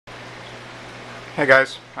Hey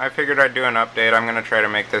guys, I figured I'd do an update. I'm going to try to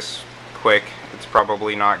make this quick. It's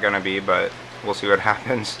probably not going to be, but we'll see what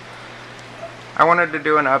happens. I wanted to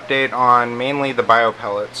do an update on mainly the bio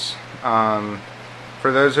pellets.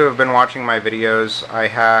 For those who have been watching my videos,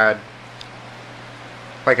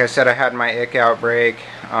 like I said, I had my ick outbreak.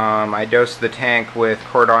 I dosed the tank with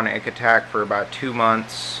Cordon Ick Attack for about 2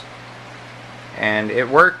 months. And it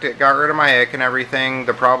worked. It got rid of my ick and everything.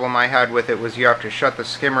 The problem I had with it was you have to shut the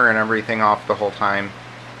skimmer and everything off the whole time.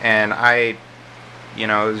 And it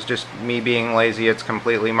was just me being lazy. It's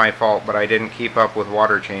completely my fault, but I didn't keep up with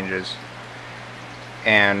water changes.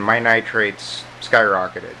 And my nitrates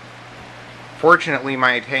skyrocketed. Fortunately,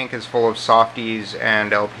 my tank is full of softies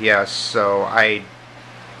and LPS, so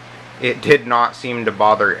it did not seem to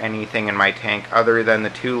bother anything in my tank other than the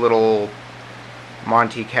 2 little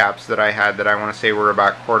Monty caps that I had that I want to say were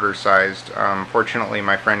about quarter sized. Fortunately,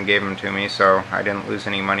 my friend gave them to me, so I didn't lose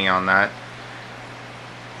any money on that.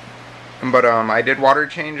 But I did water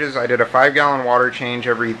changes. I did a 5-gallon water change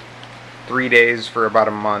every 3 days for about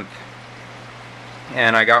a month,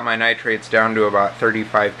 and I got my nitrates down to about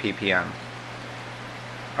 35 ppm.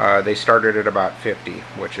 They started at about 50,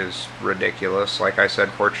 which is ridiculous. Like I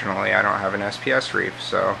said, fortunately, I don't have an SPS reef,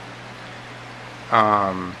 so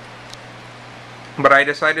but I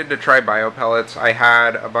decided to try biopellets. I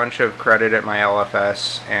had a bunch of credit at my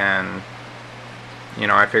LFS, and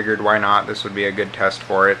I figured why not? This would be a good test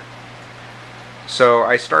for it. So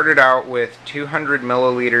I started out with 200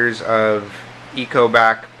 milliliters of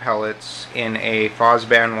EcoBac pellets in a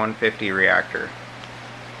Fosban 150 reactor.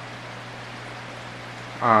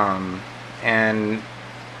 And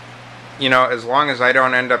as long as I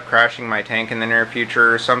don't end up crashing my tank in the near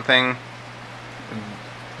future or something,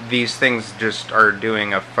 these things just are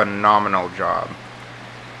doing a phenomenal job.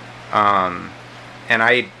 And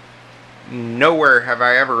nowhere have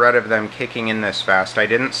I ever read of them kicking in this fast. I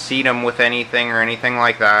didn't seed them with anything or anything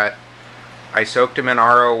like that. I soaked them in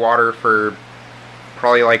RO water for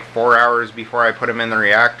probably like 4 hours before I put them in the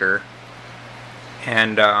reactor.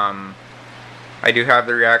 And I do have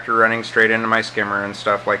the reactor running straight into my skimmer and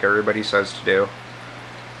stuff like everybody says to do.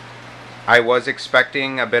 I was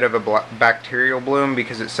expecting a bit of a bacterial bloom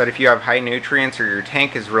because it said if you have high nutrients or your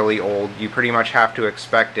tank is really old, you pretty much have to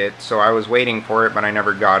expect it. So I was waiting for it, but I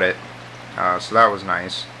never got it. So that was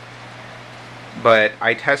nice. But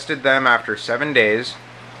I tested them after 7 days.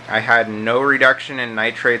 I had no reduction in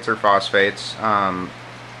nitrates or phosphates.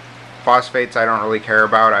 Phosphates I don't really care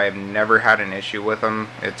about. I have never had an issue with them.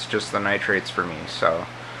 It's just the nitrates for me. So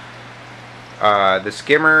the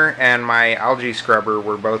skimmer and my algae scrubber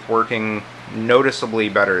were both working noticeably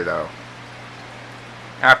better though.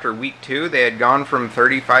 After week 2, they had gone from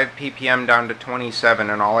 35 ppm down to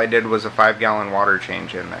 27, and all I did was a 5-gallon water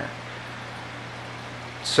change in there.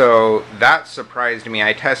 So that surprised me.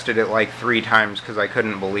 I tested it like 3 times because I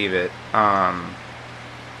couldn't believe it. And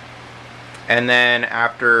then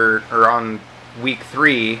on week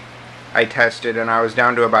 3, I tested and I was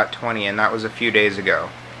down to about 20, and that was a few days ago.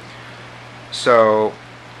 So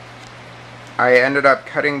I ended up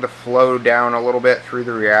cutting the flow down a little bit through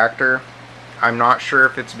the reactor. I'm not sure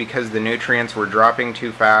if it's because the nutrients were dropping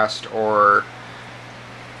too fast, or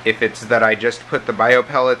if it's that I just put the bio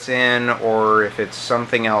pellets in, or if it's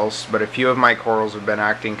something else, but a few of my corals have been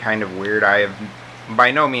acting kind of weird.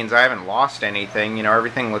 By no means, I haven't lost anything,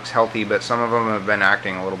 everything looks healthy, but some of them have been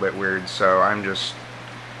acting a little bit weird, so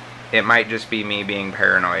it might just be me being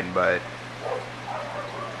paranoid, but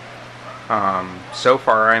so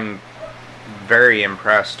far I'm very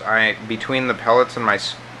impressed. Between the pellets and my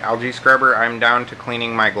algae scrubber, I'm down to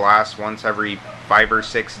cleaning my glass once every 5 or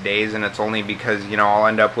 6 days, and it's only because I'll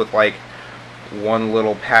end up with like one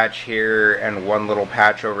little patch here and one little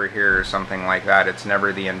patch over here or something like that. It's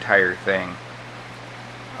never the entire thing,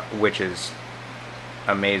 which is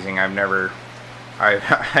amazing. I've never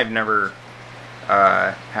had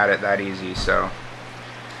it that easy. So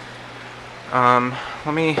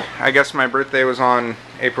I guess my birthday was on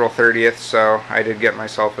April 30th, so I did get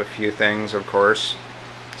myself a few things, of course.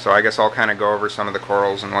 So I guess I'll kind of go over some of the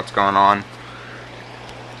corals and what's going on.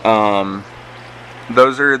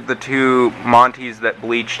 Those are the 2 Monties that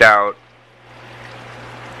bleached out.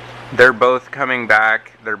 They're both coming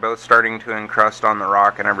back. They're both starting to encrust on the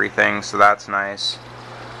rock and everything, so that's nice.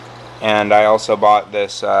 And I also bought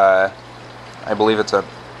this, I believe it's a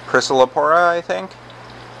Chrysalopora, I think.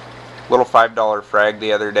 Little $5 frag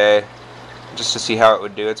the other day, just to see how it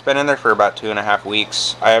would do. It's been in there for about 2.5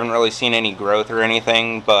 weeks. I haven't really seen any growth or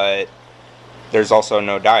anything, but there's also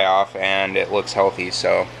no die-off, and it looks healthy,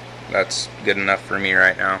 so that's good enough for me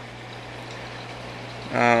right now.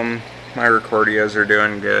 My Recordias are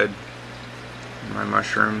doing good. My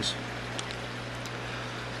mushrooms.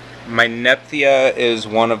 My Nepthia is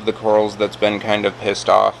one of the corals that's been kind of pissed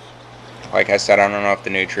off. Like I said, I don't know if the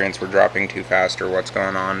nutrients were dropping too fast or what's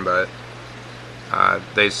going on, but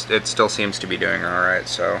it still seems to be doing alright,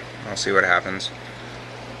 so I'll see what happens.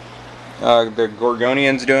 The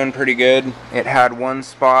Gorgonian's doing pretty good. It had one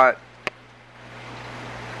spot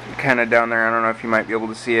kind of down there, I don't know if you might be able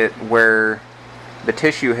to see it, where the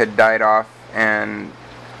tissue had died off, and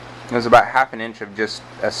it was about ½ an inch of just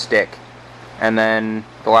a stick. And then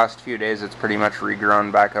the last few days it's pretty much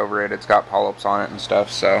regrown back over it. It's got polyps on it and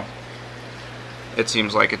stuff, so it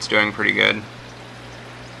seems like it's doing pretty good.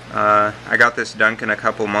 I got this Duncan a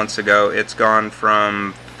couple months ago. It's gone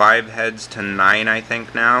from 5 heads to 9, I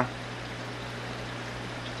think, now.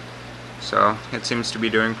 So it seems to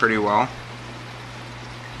be doing pretty well.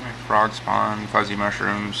 Frog spawn, fuzzy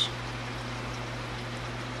mushrooms.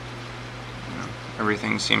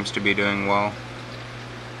 Everything seems to be doing well.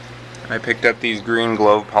 I picked up these green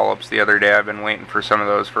glove polyps the other day. I've been waiting for some of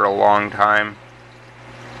those for a long time.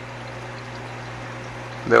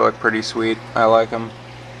 They look pretty sweet. I like them.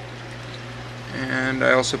 And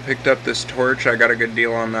I also picked up this torch. I got a good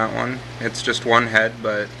deal on that one. It's just one head,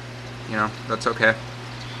 but you know, that's okay.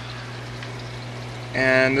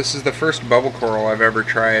 And this is the first bubble coral I've ever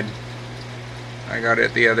tried. I got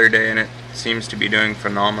it the other day and it seems to be doing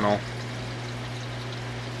phenomenal.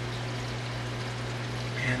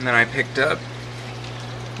 And then I picked up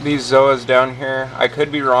these zoas down here. I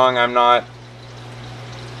could be wrong. I'm not,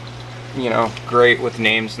 you know, great with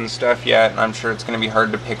names and stuff yet. I'm sure it's going to be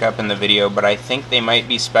hard to pick up in the video, but I think they might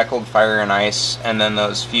be speckled fire and ice, and then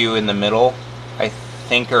those few in the middle I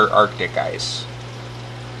think are Arctic ice.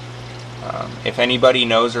 If anybody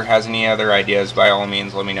knows or has any other ideas, by all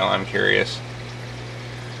means let me know. I'm curious.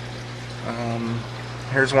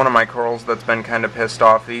 Here's one of my corals that's been kind of pissed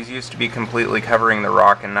off. These used to be completely covering the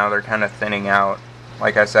rock, and now they're kind of thinning out.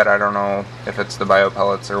 Like I said, I don't know if it's the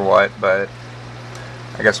biopellets or what, but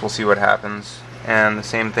I guess we'll see what happens. And the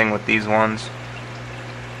same thing with these ones.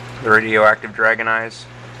 The radioactive dragon eyes.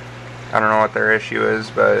 I don't know what their issue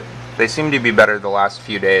is, but they seem to be better the last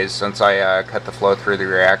few days since I cut the flow through the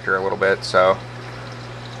reactor a little bit, so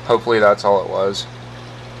hopefully that's all it was.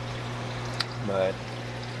 But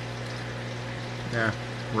yeah,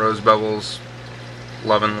 rose bubbles,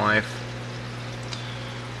 loving life.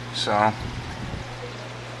 So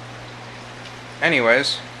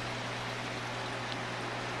anyways,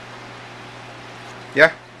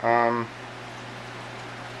 yeah,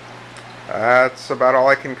 that's about all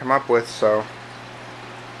I can come up with, so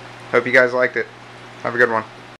hope you guys liked it. Have a good one.